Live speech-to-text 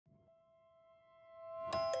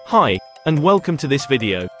Hi, and welcome to this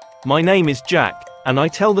video. My name is Jack, and I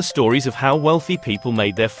tell the stories of how wealthy people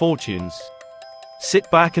made their fortunes.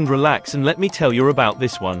 Sit back and relax and let me tell you about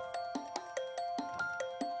this one.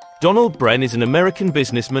 Donald Bren is an American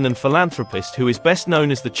businessman and philanthropist who is best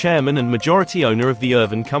known as the chairman and majority owner of the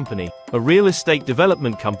Irvin Company, a real estate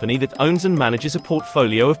development company that owns and manages a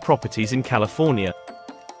portfolio of properties in California.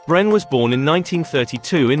 Bren was born in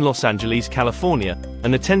 1932 in Los Angeles, California,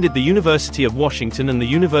 and attended the University of Washington and the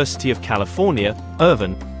University of California,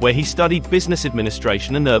 Irvine, where he studied business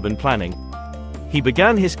administration and urban planning. He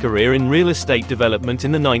began his career in real estate development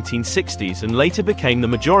in the 1960s and later became the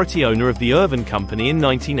majority owner of the Irvin Company in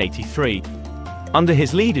 1983. Under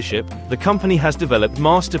his leadership, the company has developed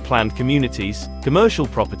master-planned communities, commercial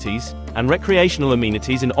properties, and recreational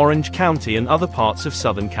amenities in Orange County and other parts of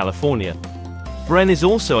Southern California. Bren is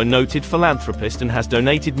also a noted philanthropist and has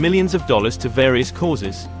donated millions of dollars to various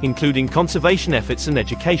causes, including conservation efforts and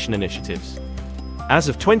education initiatives. As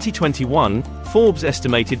of 2021, Forbes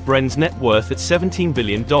estimated Bren's net worth at $17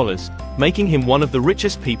 billion, making him one of the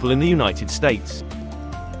richest people in the United States.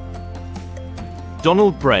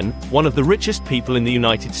 Donald Bren, one of the richest people in the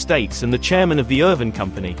United States and the chairman of the Irvin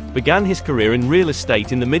Company, began his career in real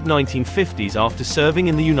estate in the mid-1950s after serving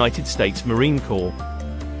in the United States Marine Corps.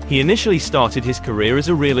 He initially started his career as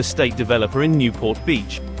a real estate developer in Newport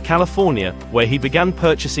Beach, California, where he began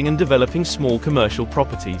purchasing and developing small commercial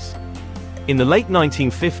properties. In the late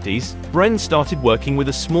 1950s, Bren started working with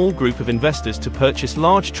a small group of investors to purchase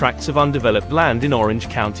large tracts of undeveloped land in Orange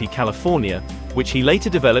County, California, which he later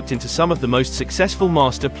developed into some of the most successful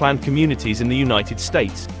master-planned communities in the United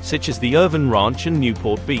States, such as the Irvin Ranch and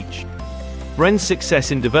Newport Beach. Bren's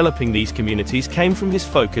success in developing these communities came from his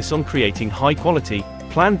focus on creating high-quality,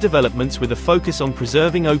 planned developments with a focus on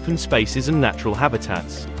preserving open spaces and natural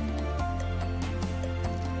habitats.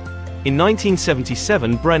 In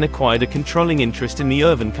 1977, Bren acquired a controlling interest in the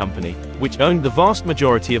Irvin Company, which owned the vast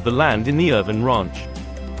majority of the land in the Irvin Ranch.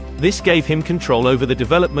 This gave him control over the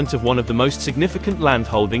development of one of the most significant land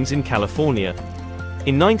holdings in California.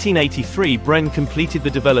 In 1983, Bren completed the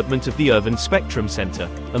development of the Irvin Spectrum Center,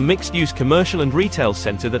 a mixed-use commercial and retail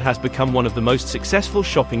center that has become one of the most successful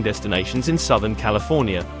shopping destinations in Southern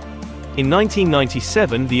California. In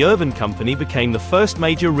 1997, the Irvin Company became the first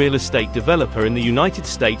major real estate developer in the United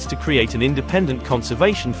States to create an independent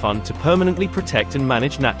conservation fund to permanently protect and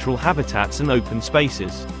manage natural habitats and open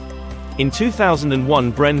spaces. In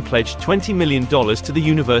 2001, Bren pledged $20 million to the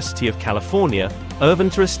University of California,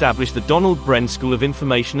 Irvine to establish the Donald Bren School of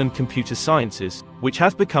Information and Computer Sciences, which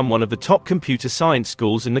has become one of the top computer science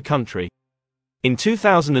schools in the country. In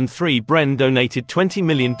 2003, Bren donated $20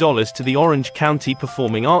 million to the Orange County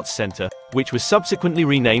Performing Arts Center, which was subsequently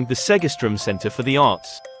renamed the Segerstrom Center for the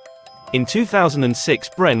Arts. In 2006,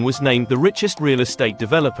 Bren was named the richest real estate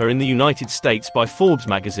developer in the United States by Forbes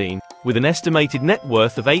magazine, with an estimated net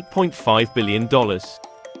worth of $8.5 billion.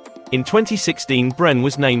 In 2016, Bren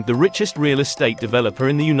was named the richest real estate developer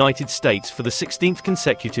in the United States for the 16th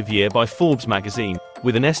consecutive year by Forbes magazine,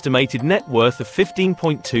 with an estimated net worth of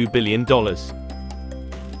 $15.2 billion.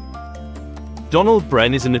 Donald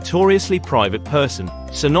Bren is a notoriously private person,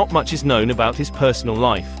 so not much is known about his personal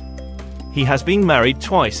life. He has been married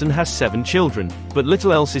twice and has 7 children, but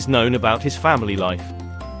little else is known about his family life.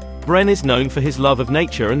 Bren is known for his love of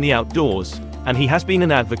nature and the outdoors, and he has been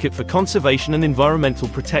an advocate for conservation and environmental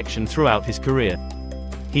protection throughout his career.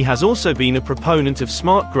 He has also been a proponent of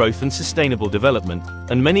smart growth and sustainable development,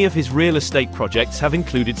 and many of his real estate projects have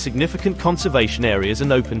included significant conservation areas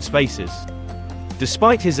and open spaces.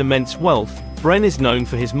 Despite his immense wealth, Bren is known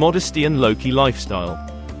for his modesty and low-key lifestyle.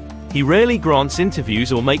 He rarely grants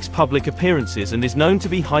interviews or makes public appearances and is known to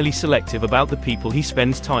be highly selective about the people he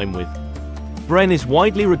spends time with. Bren is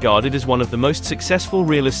widely regarded as one of the most successful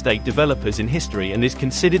real estate developers in history and is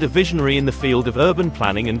considered a visionary in the field of urban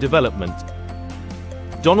planning and development.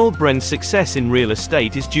 Donald Bren's success in real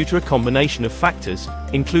estate is due to a combination of factors,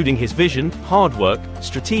 including his vision, hard work,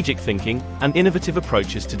 strategic thinking, and innovative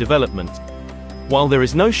approaches to development. While there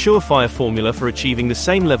is no surefire formula for achieving the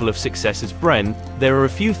same level of success as Bren, there are a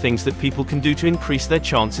few things that people can do to increase their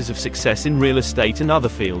chances of success in real estate and other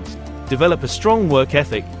fields. Develop a strong work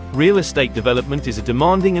ethic. Real estate development is a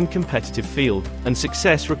demanding and competitive field, and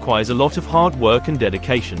success requires a lot of hard work and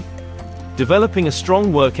dedication. Developing a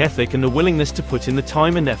strong work ethic and a willingness to put in the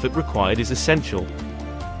time and effort required is essential.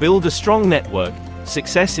 Build a strong network.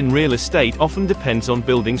 Success in real estate often depends on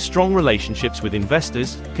building strong relationships with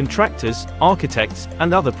investors, contractors, architects,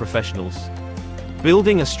 and other professionals.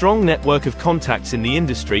 Building a strong network of contacts in the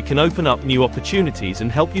industry can open up new opportunities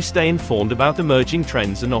and help you stay informed about emerging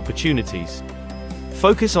trends and opportunities.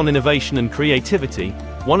 Focus on innovation and creativity.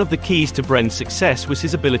 One of the keys to Bren's success was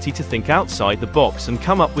his ability to think outside the box and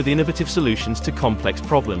come up with innovative solutions to complex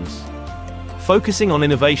problems. Focusing on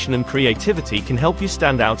innovation and creativity can help you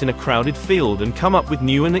stand out in a crowded field and come up with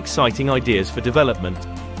new and exciting ideas for development.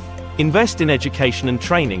 Invest in education and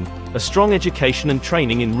training. A strong education and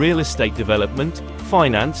training in real estate development,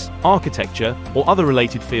 finance, architecture, or other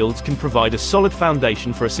related fields can provide a solid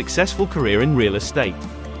foundation for a successful career in real estate.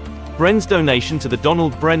 Bren's donation to the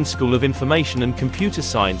Donald Bren School of Information and Computer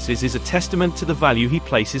Sciences is a testament to the value he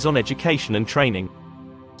places on education and training.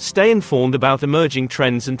 Stay informed about emerging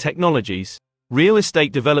trends and technologies. Real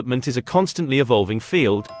estate development is a constantly evolving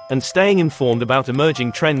field, and staying informed about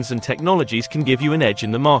emerging trends and technologies can give you an edge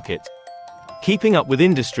in the market. Keeping up with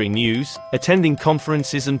industry news, attending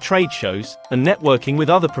conferences and trade shows, and networking with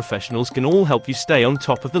other professionals can all help you stay on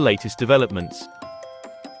top of the latest developments.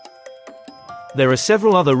 There are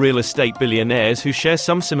several other real estate billionaires who share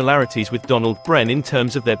some similarities with Donald Bren in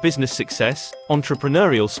terms of their business success,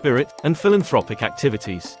 entrepreneurial spirit, and philanthropic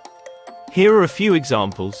activities. Here are a few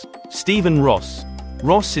examples. Stephen Ross.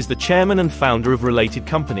 Ross is the chairman and founder of Related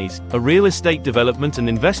Companies, a real estate development and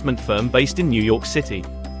investment firm based in New York City.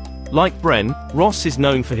 Like Bren, Ross is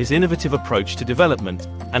known for his innovative approach to development,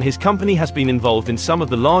 and his company has been involved in some of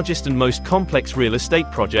the largest and most complex real estate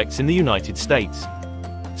projects in the United States.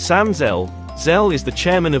 Sam Zell. Zell is the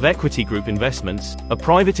chairman of Equity Group Investments, a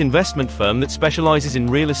private investment firm that specializes in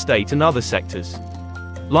real estate and other sectors.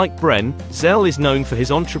 Like Bren, Zell is known for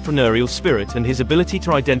his entrepreneurial spirit and his ability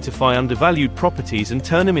to identify undervalued properties and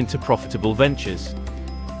turn them into profitable ventures.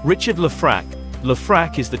 Richard Lafrac.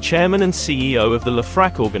 Lafrac is the chairman and CEO of the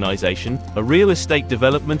Lafrac Organization, a real estate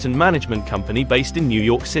development and management company based in New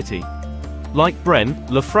York City. Like Bren,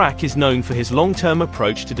 Lafrac is known for his long-term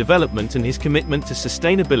approach to development and his commitment to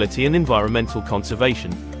sustainability and environmental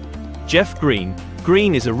conservation. Jeff Green.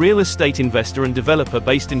 Green is a real estate investor and developer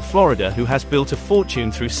based in Florida who has built a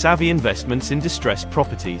fortune through savvy investments in distressed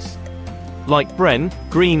properties. Like Bren,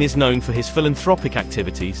 Green is known for his philanthropic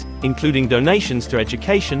activities, including donations to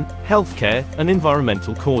education, healthcare, and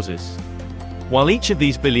environmental causes. While each of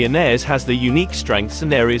these billionaires has their unique strengths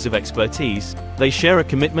and areas of expertise, they share a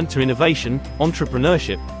commitment to innovation,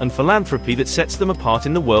 entrepreneurship, and philanthropy that sets them apart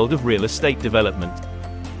in the world of real estate development.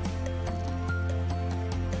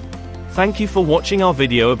 Thank you for watching our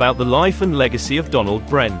video about the life and legacy of Donald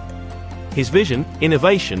Bren. His vision,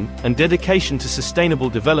 innovation, and dedication to sustainable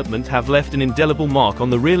development have left an indelible mark on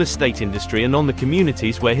the real estate industry and on the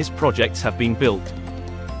communities where his projects have been built.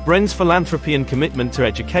 Bren's philanthropy and commitment to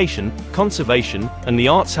education, conservation, and the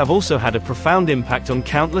arts have also had a profound impact on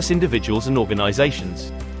countless individuals and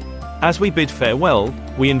organizations. As we bid farewell,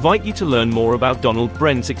 we invite you to learn more about Donald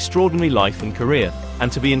Bren's extraordinary life and career,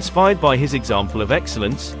 and to be inspired by his example of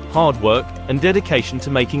excellence, hard work, and dedication to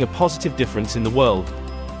making a positive difference in the world.